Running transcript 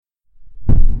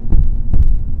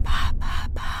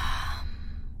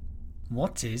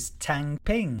What is Tang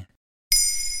Ping?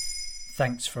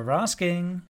 Thanks for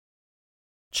asking.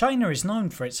 China is known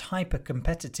for its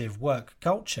hyper-competitive work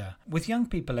culture, with young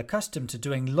people accustomed to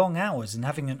doing long hours and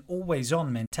having an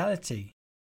always-on mentality.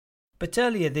 But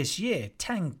earlier this year,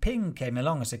 Tang Ping came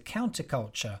along as a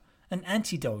counterculture, an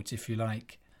antidote if you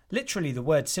like. Literally the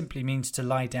word simply means to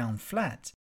lie down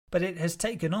flat, but it has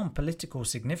taken on political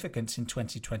significance in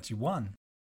 2021.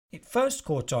 It first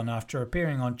caught on after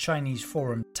appearing on Chinese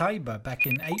forum Taiba back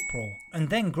in April, and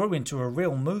then grew into a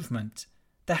real movement.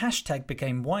 The hashtag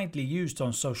became widely used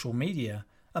on social media,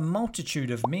 a multitude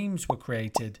of memes were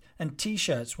created and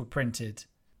t-shirts were printed.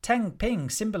 Tang Ping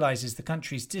symbolises the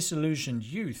country's disillusioned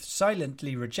youth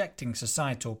silently rejecting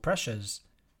societal pressures.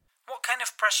 What kind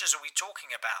of pressures are we talking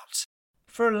about?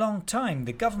 For a long time,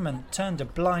 the government turned a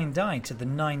blind eye to the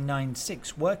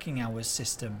 996 working hours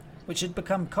system, which had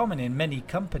become common in many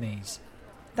companies.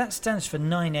 That stands for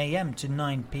 9 a.m. to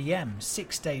 9 p.m,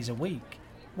 6 days a week.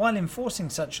 While enforcing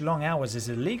such long hours is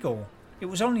illegal, it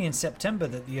was only in September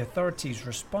that the authorities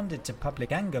responded to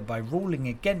public anger by ruling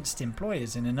against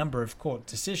employers in a number of court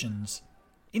decisions.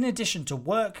 In addition to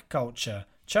work culture,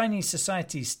 Chinese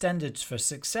society's standards for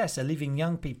success are leaving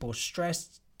young people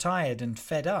stressed, tired and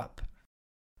fed up.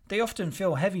 They often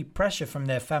feel heavy pressure from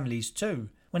their families too,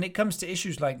 when it comes to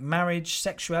issues like marriage,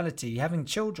 sexuality, having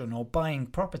children or buying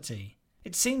property.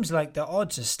 It seems like the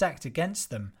odds are stacked against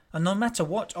them, and no matter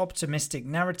what optimistic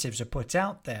narratives are put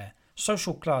out there,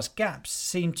 social class gaps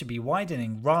seem to be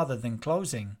widening rather than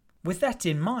closing. With that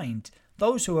in mind,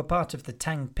 those who are part of the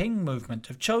Tang Ping movement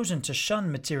have chosen to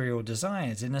shun material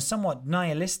desires in a somewhat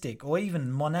nihilistic or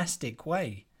even monastic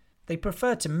way. They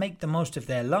prefer to make the most of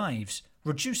their lives,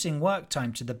 reducing work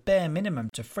time to the bare minimum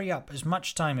to free up as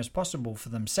much time as possible for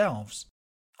themselves.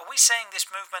 Are we saying this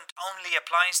movement only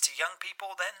applies to young people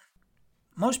then?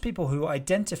 Most people who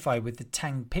identify with the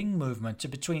Tang Ping movement are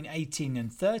between 18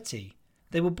 and 30.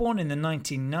 They were born in the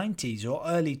 1990s or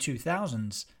early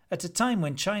 2000s, at a time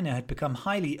when China had become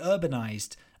highly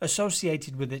urbanized,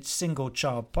 associated with its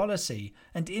single-child policy,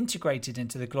 and integrated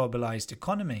into the globalized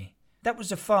economy. That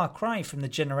was a far cry from the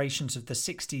generations of the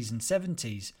 60s and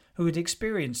 70s, who had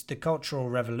experienced the Cultural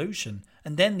Revolution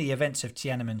and then the events of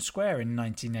Tiananmen Square in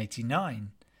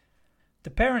 1989. The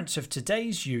parents of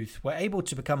today's youth were able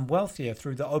to become wealthier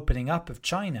through the opening up of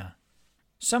China.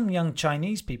 Some young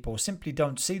Chinese people simply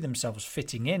don't see themselves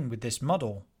fitting in with this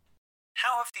model.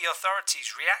 How have the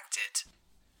authorities reacted?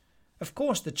 Of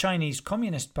course, the Chinese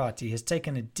Communist Party has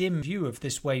taken a dim view of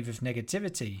this wave of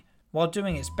negativity, while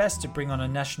doing its best to bring on a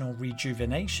national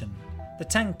rejuvenation. The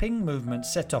Tang Ping movement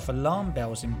set off alarm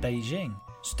bells in Beijing,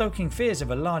 stoking fears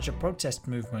of a larger protest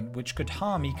movement which could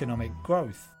harm economic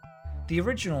growth. The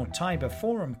original Taiba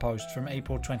forum post from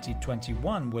April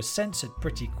 2021 was censored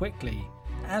pretty quickly,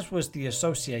 as was the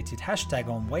associated hashtag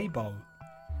on Weibo.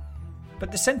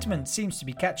 But the sentiment seems to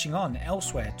be catching on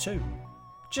elsewhere too.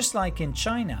 Just like in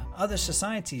China, other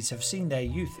societies have seen their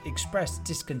youth express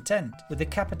discontent with a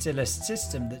capitalist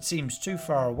system that seems too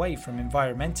far away from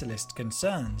environmentalist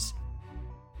concerns.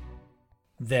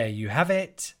 There you have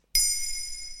it.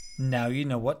 Now you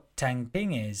know what Tang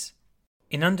Ping is.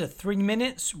 In under 3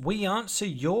 minutes, we answer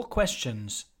your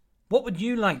questions. What would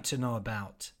you like to know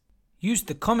about? Use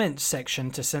the comments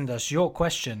section to send us your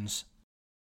questions.